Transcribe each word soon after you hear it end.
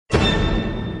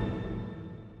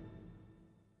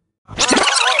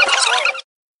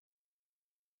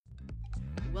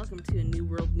Welcome to A New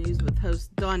World News with hosts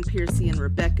Dawn Piercy and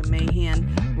Rebecca Mahan,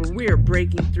 where we are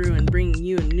breaking through and bringing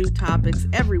you new topics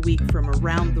every week from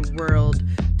around the world.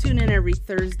 Tune in every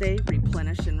Thursday,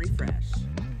 replenish and refresh.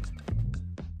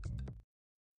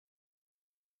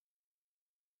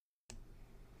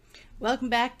 Welcome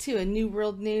back to A New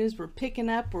World News. We're picking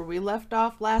up where we left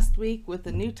off last week with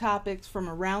the new topics from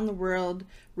around the world,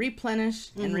 replenish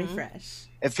and refresh.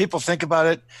 If people think about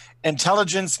it,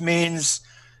 intelligence means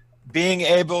being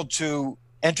able to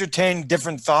entertain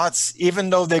different thoughts,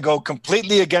 even though they go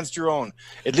completely against your own.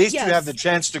 At least you have the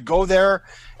chance to go there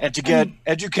and to get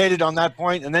educated on that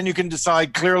point, and then you can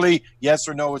decide clearly yes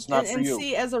or no, it's not for you. And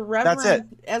see, as a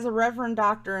reverend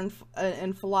doctor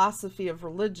in philosophy of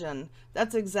religion,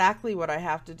 that's exactly what I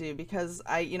have to do, because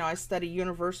I study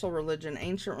universal religion,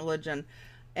 ancient religion,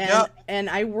 and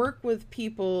I work with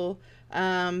people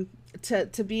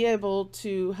to be able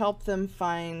to help them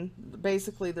find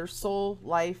basically their soul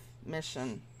life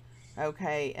mission,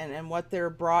 okay, and what they're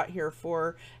brought here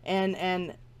for,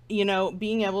 and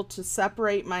being able to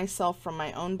separate myself from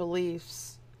my own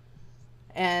beliefs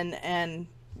and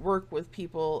work with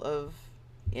people of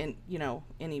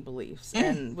any beliefs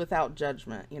and without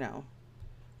judgment,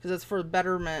 because it's for the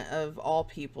betterment of all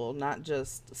people, not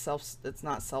just it's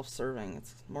not self-serving,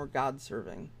 it's more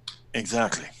God-serving.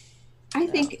 Exactly. I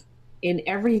think in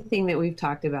everything that we've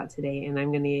talked about today, and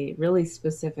I'm going to really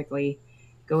specifically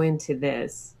go into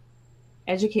this,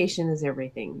 education is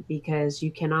everything, because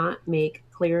you cannot make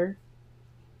clear,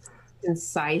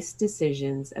 concise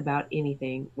decisions about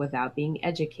anything without being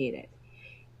educated.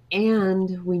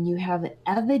 And when you have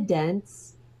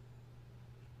evidence,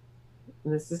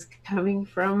 and this is coming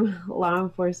from law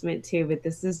enforcement too, but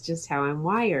this is just how I'm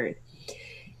wired.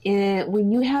 And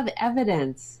when you have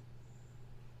evidence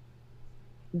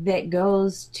that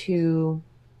goes to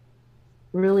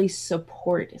really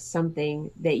support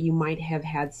something that you might have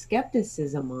had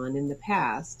skepticism on in the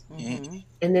past, and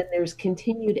then there's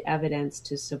continued evidence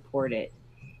to support it,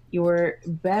 you're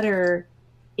better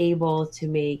able to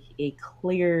make a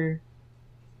clear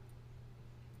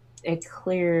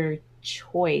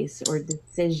choice or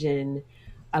decision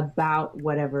about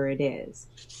whatever it is.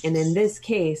 And in this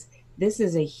case, this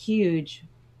is a huge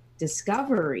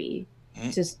discovery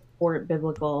to support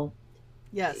biblical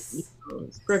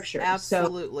scripture.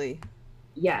 Absolutely. So,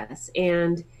 yes.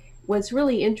 And what's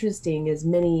really interesting is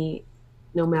no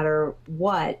matter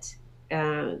what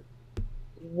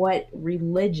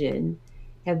religion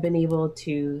have been able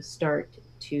to start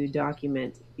to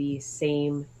document the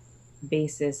same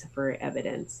basis for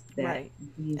evidence. That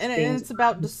these things it's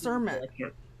about discernment.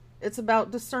 It's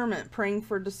about discernment, praying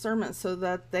for discernment so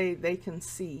that they can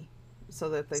see.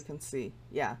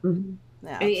 Yeah. Mm-hmm.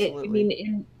 Yeah,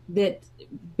 absolutely. That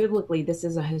biblically, this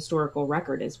is a historical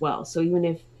record as well. So even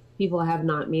if people have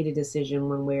not made a decision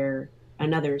one way or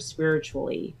another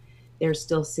spiritually, they're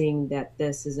still seeing that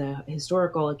this is a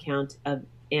historical account of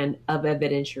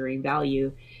evidentiary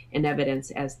value and evidence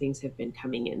as things have been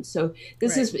coming in. So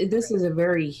this is a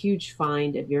very huge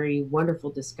find, a very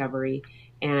wonderful discovery,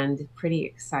 and pretty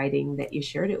exciting that you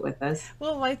shared it with us.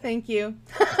 Well, I thank you.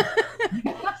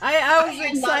 I was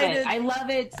excited. I love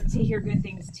it to hear good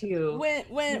things too.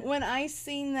 When I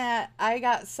seen that, I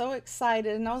got so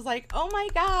excited, and I was like, "Oh my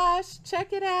gosh,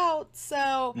 check it out!"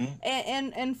 So,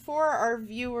 and for our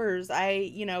viewers,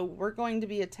 we're going to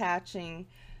be attaching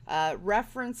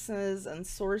references and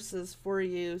sources for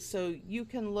you, so you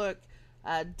can look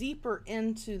deeper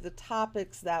into the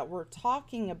topics that we're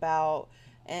talking about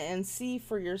and see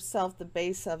for yourself the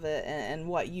base of it and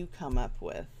what you come up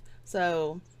with.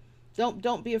 So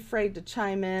don't be afraid to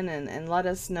chime in and let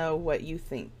us know what you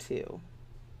think too.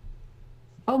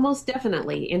 Oh, most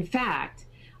definitely. In fact,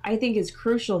 I think it's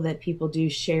crucial that people do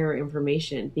share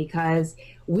information, because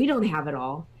we don't have it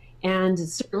all. And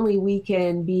certainly we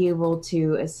can be able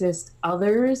to assist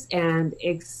others and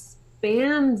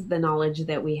expand the knowledge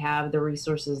that we have, the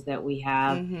resources that we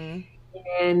have,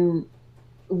 and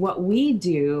what we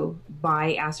do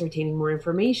by ascertaining more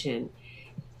information.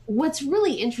 What's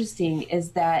really interesting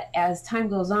is that as time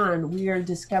goes on, we are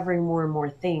discovering more and more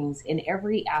things in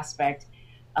every aspect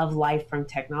of life, from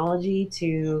technology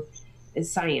to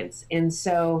science. And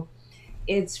so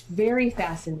it's very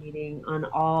fascinating on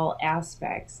all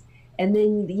aspects. And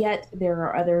then yet there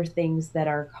are other things that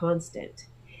are constant.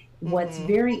 What's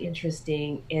very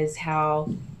interesting is how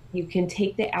you can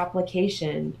take the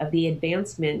application of the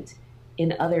advancement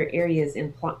in other areas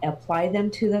and apply them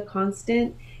to the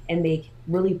constant and make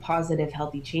really positive,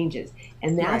 healthy changes.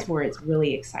 And that's where it's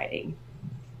really exciting.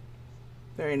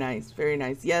 Very nice. Very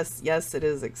nice. Yes, it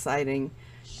is exciting.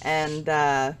 And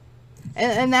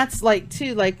And that's like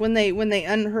too, like when they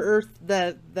unearthed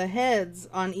the heads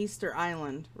on Easter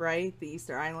Island, right? The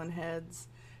Easter Island heads.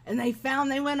 And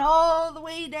they went all the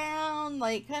way down,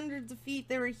 like hundreds of feet.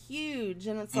 They were huge.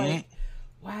 And it's like,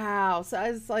 wow. So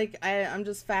I was like, I'm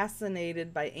just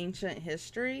fascinated by ancient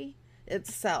history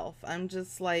itself. I'm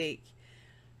just like,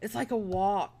 it's like a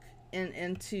walk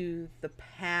into the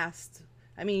past.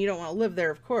 I mean, you don't want to live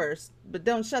there, of course, but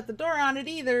don't shut the door on it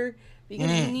either,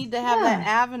 because you need to have that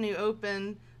avenue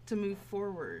open to move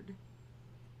forward.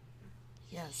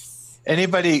 Yes.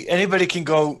 Anybody can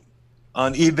go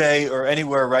on eBay or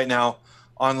anywhere right now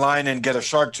online and get a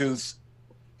shark tooth,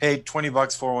 pay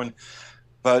 $20 for one.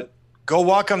 But go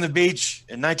walk on the beach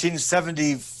in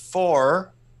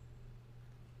 1974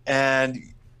 and,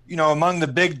 you know, among the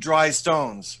big dry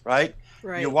stones, right?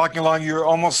 Right. You're walking along, you're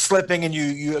almost slipping, and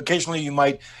you occasionally you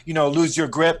might, you know, lose your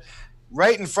grip.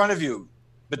 Right in front of you,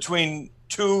 between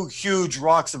two huge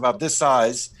rocks about this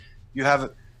size, you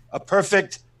have a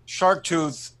perfect shark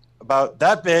tooth about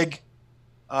that big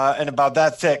and about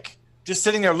that thick, just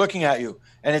sitting there looking at you.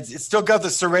 And it's still got the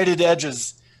serrated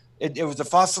edges. It was a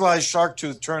fossilized shark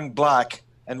tooth turned black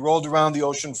and rolled around the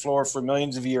ocean floor for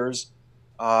millions of years,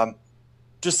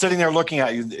 just sitting there looking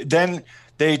at you. Then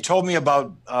they told me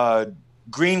about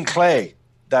green clay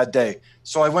that day.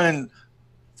 So I went and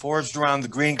foraged around the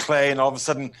green clay, and all of a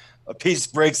sudden a piece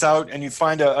breaks out and you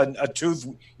find a tooth.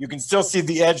 You can still see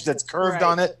the edge that's curved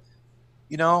on it,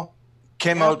 you know,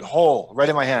 came out whole right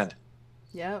in my hand.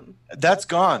 Yep. That's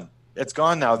gone. It's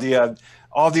gone now. The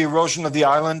all the erosion of the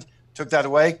island took that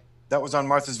away. That was on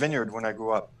Martha's Vineyard when I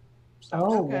grew up.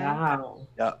 So, wow.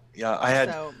 Yeah. I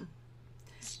had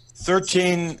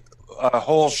 13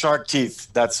 whole shark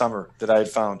teeth that summer that I had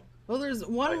found. Well, there's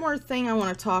one more thing I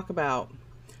want to talk about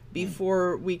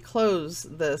before we close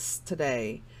this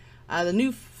today. The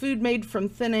new food made from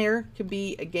thin air could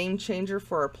be a game changer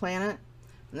for our planet.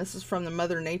 And this is from the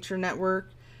Mother Nature Network.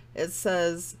 It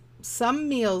says, some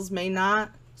meals may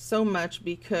not so much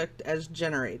be cooked as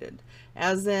generated.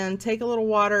 As in, take a little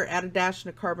water, add a dash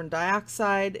of carbon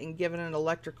dioxide, and give it an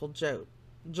electrical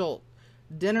jolt.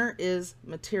 Dinner is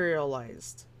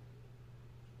materialized.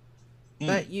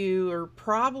 But you are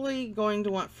probably going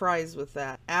to want fries with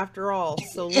that. After all,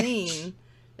 Solein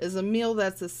is a meal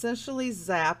that's essentially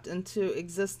zapped into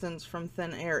existence from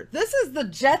thin air. This is the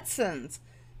Jetsons.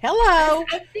 Hello,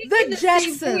 the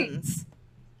Jetsons.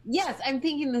 Yes, I'm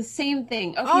thinking the same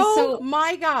thing. Okay, oh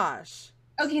my gosh.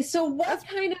 Okay, so what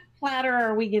kind of platter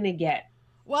are we going to get?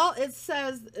 Well, it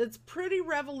says it's pretty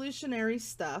revolutionary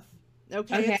stuff.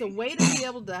 Okay, it's a way to be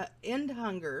able to end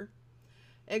hunger,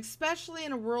 especially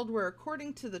in a world where,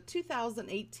 according to the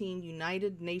 2018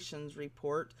 United Nations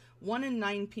report, 1 in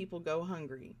 9 people go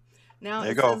hungry. Now,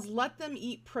 it says, let them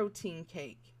eat protein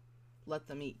cake. Let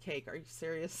them eat cake. Are you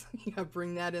serious? You gotta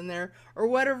bring that in there. Or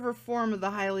whatever form of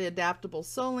the highly adaptable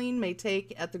Solein may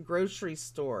take at the grocery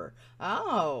store.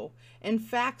 Oh, in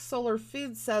fact, Solar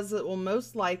Foods says it will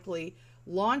most likely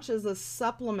launch as a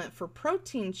supplement for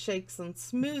protein shakes and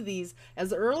smoothies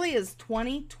as early as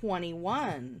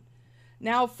 2021.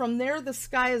 Now, from there, the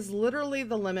sky is literally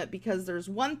the limit, because there's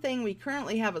one thing we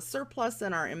currently have a surplus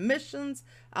in our emissions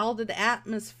altered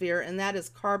atmosphere, and that is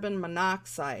carbon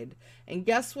monoxide. And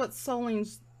guess what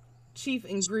Solein's chief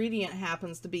ingredient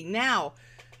happens to be? Now,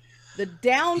 the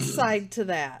downside to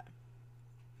that,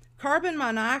 carbon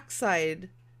monoxide,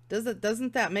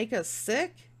 doesn't that make us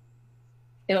sick?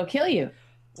 It'll kill you.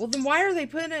 Well, then why are they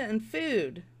putting it in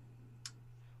food?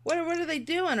 What are they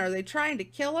doing? Are they trying to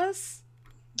kill us?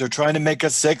 They're trying to make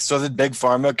us sick so that Big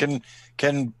Pharma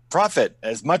can profit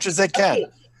as much as they can.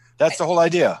 That's the whole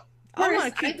idea. I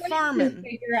want to keep farming. To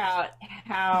figure out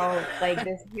how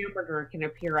this hamburger can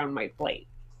appear on my plate.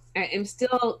 I'm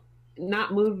still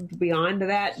not moved beyond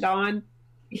that, Dawn.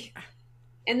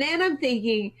 And then I'm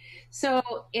thinking, so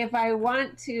if I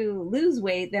want to lose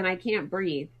weight, then I can't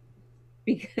breathe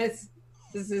because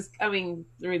this is coming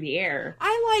through the air.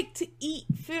 I like to eat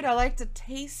food. I like to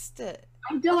taste it.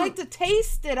 I like to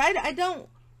taste it. I don't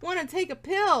want to take a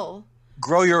pill.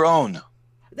 Grow your own.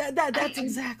 That's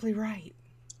exactly right.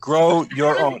 Grow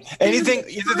your own. Anything,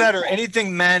 either that or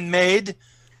anything man-made,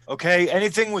 okay?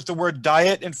 Anything with the word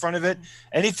diet in front of it,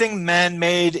 anything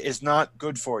man-made is not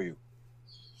good for you.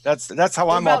 That's how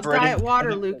I'm operating. Diet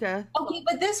water, Luca. Okay,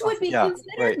 but this would be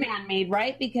considered man-made,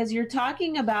 right? Because you're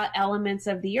talking about elements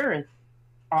of the earth.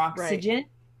 Oxygen,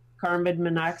 carbon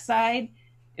monoxide.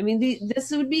 I mean,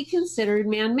 this would be considered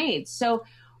man-made. So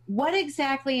what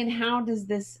exactly and how does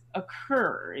this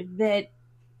occur that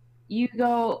you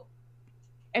go,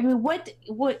 I mean, what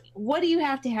do you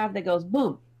have to have that goes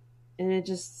boom and it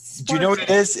just do you know what it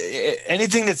is?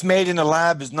 Anything that's made in a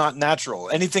lab is not natural.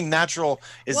 Anything natural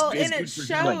is well, is and good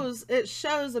for healing. it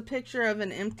shows a picture of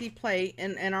an empty plate,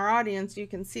 and our audience, you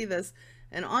can see this,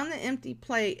 and on the empty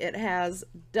plate it has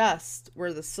dust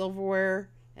where the silverware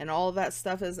and all of that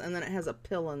stuff is, and then it has a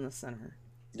pill in the center.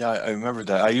 Yeah, I remember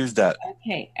that. I used that.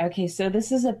 Okay, so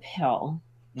this is a pill.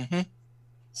 Mm-hmm.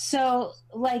 So,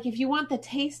 like, if you want the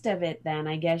taste of it, then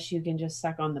I guess you can just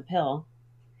suck on the pill,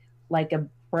 like a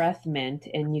breath mint,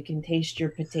 and you can taste your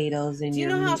potatoes and your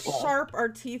meatloaf. Do you know how sharp our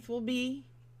teeth will be?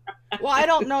 Well, I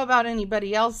don't know about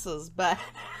anybody else's, but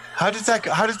how does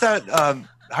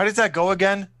that go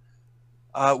again?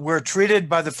 We're treated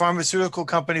by the pharmaceutical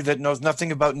company that knows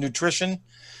nothing about nutrition,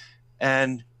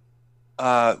 and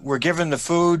we're given the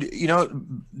food,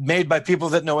 made by people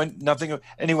that know nothing.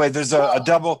 Anyway, there's a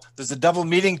double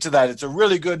meaning to that. It's a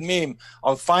really good meme.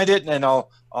 I'll find it and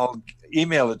I'll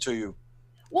email it to you.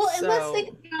 Well, and let's think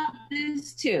about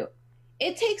this too.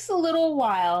 It takes a little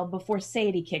while before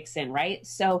satiety kicks in, right?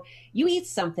 So you eat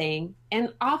something,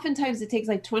 and oftentimes it takes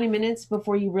like 20 minutes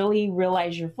before you really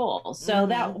realize you're full. So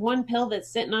that one pill that's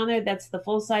sitting on there, that's the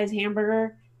full-size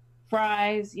hamburger,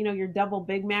 fries, your double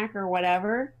Big Mac or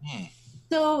whatever.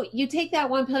 So you take that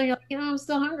one pill and you're like, I'm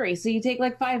still hungry. So you take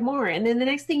like 5 more. And then the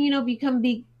next thing you know, become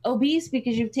obese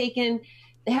because you've taken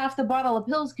half the bottle of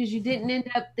pills because you didn't end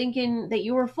up thinking that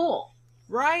you were full.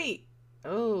 Right.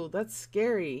 Oh, that's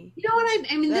scary. You know what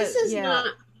I mean? This is not...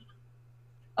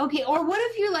 Okay, or what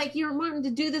if you're wanting to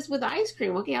do this with ice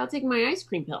cream? Okay, I'll take my ice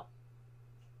cream pill.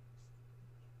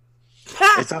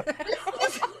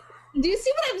 Do you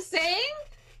see what I'm saying?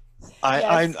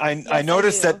 I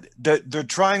noticed that they're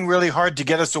trying really hard to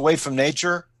get us away from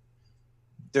nature.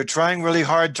 They're trying really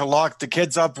hard to lock the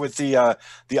kids up with the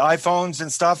iPhones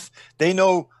and stuff. They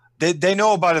know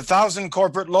about 1,000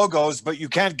 corporate logos, but you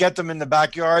can't get them in the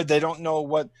backyard. They don't know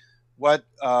what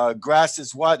grass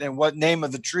is what and what name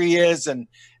of the tree is, and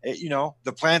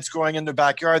the plants growing in the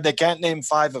backyard. They can't name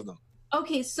 5 of them.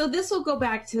 Okay, so this will go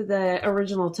back to the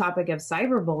original topic of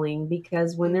cyberbullying,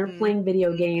 because when they're playing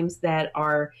video games that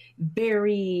are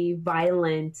very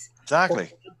violent,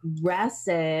 exactly,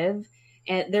 aggressive,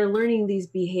 and they're learning these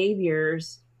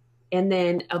behaviors and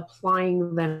then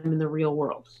applying them in the real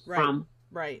world from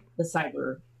the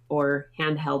cyber or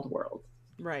handheld world.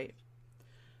 Right.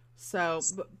 So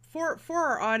for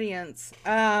our audience,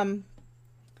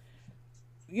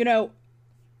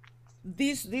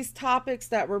 these topics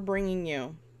that we're bringing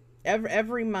you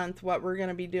every month, what we're going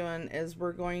to be doing is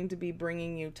we're going to be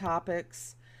bringing you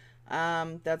topics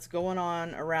that's going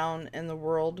on around in the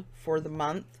world for the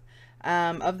month,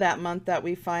 of that month that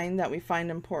we find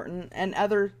important, and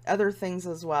other things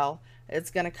as well. It's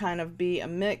going to kind of be a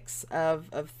mix of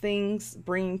things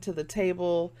bringing to the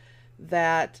table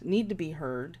that need to be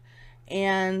heard.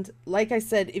 And like I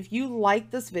said, if you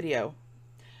like this video,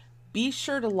 be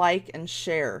sure to like and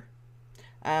share,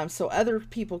 so other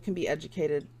people can be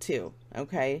educated too.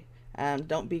 Okay.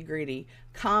 Don't be greedy.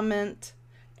 Comment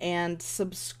and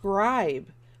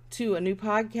subscribe to A New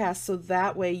Podcast, so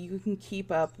that way you can keep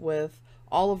up with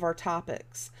all of our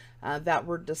topics that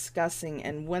we're discussing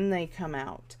and when they come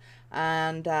out.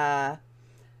 And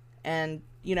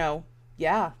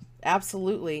yeah,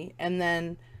 absolutely. And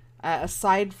then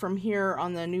aside from here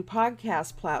on the New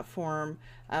Podcast platform,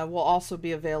 will also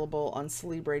be available on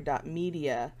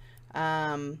Celebre.media.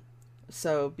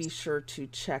 So be sure to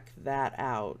check that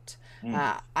out.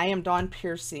 I am Dawn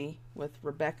Piercy with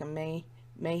Rebecca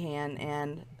Mahan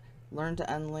and Learn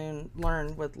to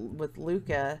Learn with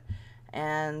Luca.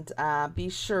 And be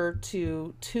sure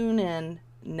to tune in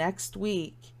next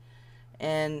week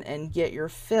and get your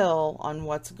fill on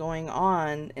what's going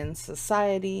on in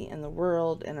society, in the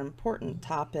world, and important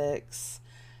topics.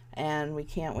 And we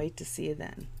can't wait to see you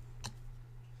then.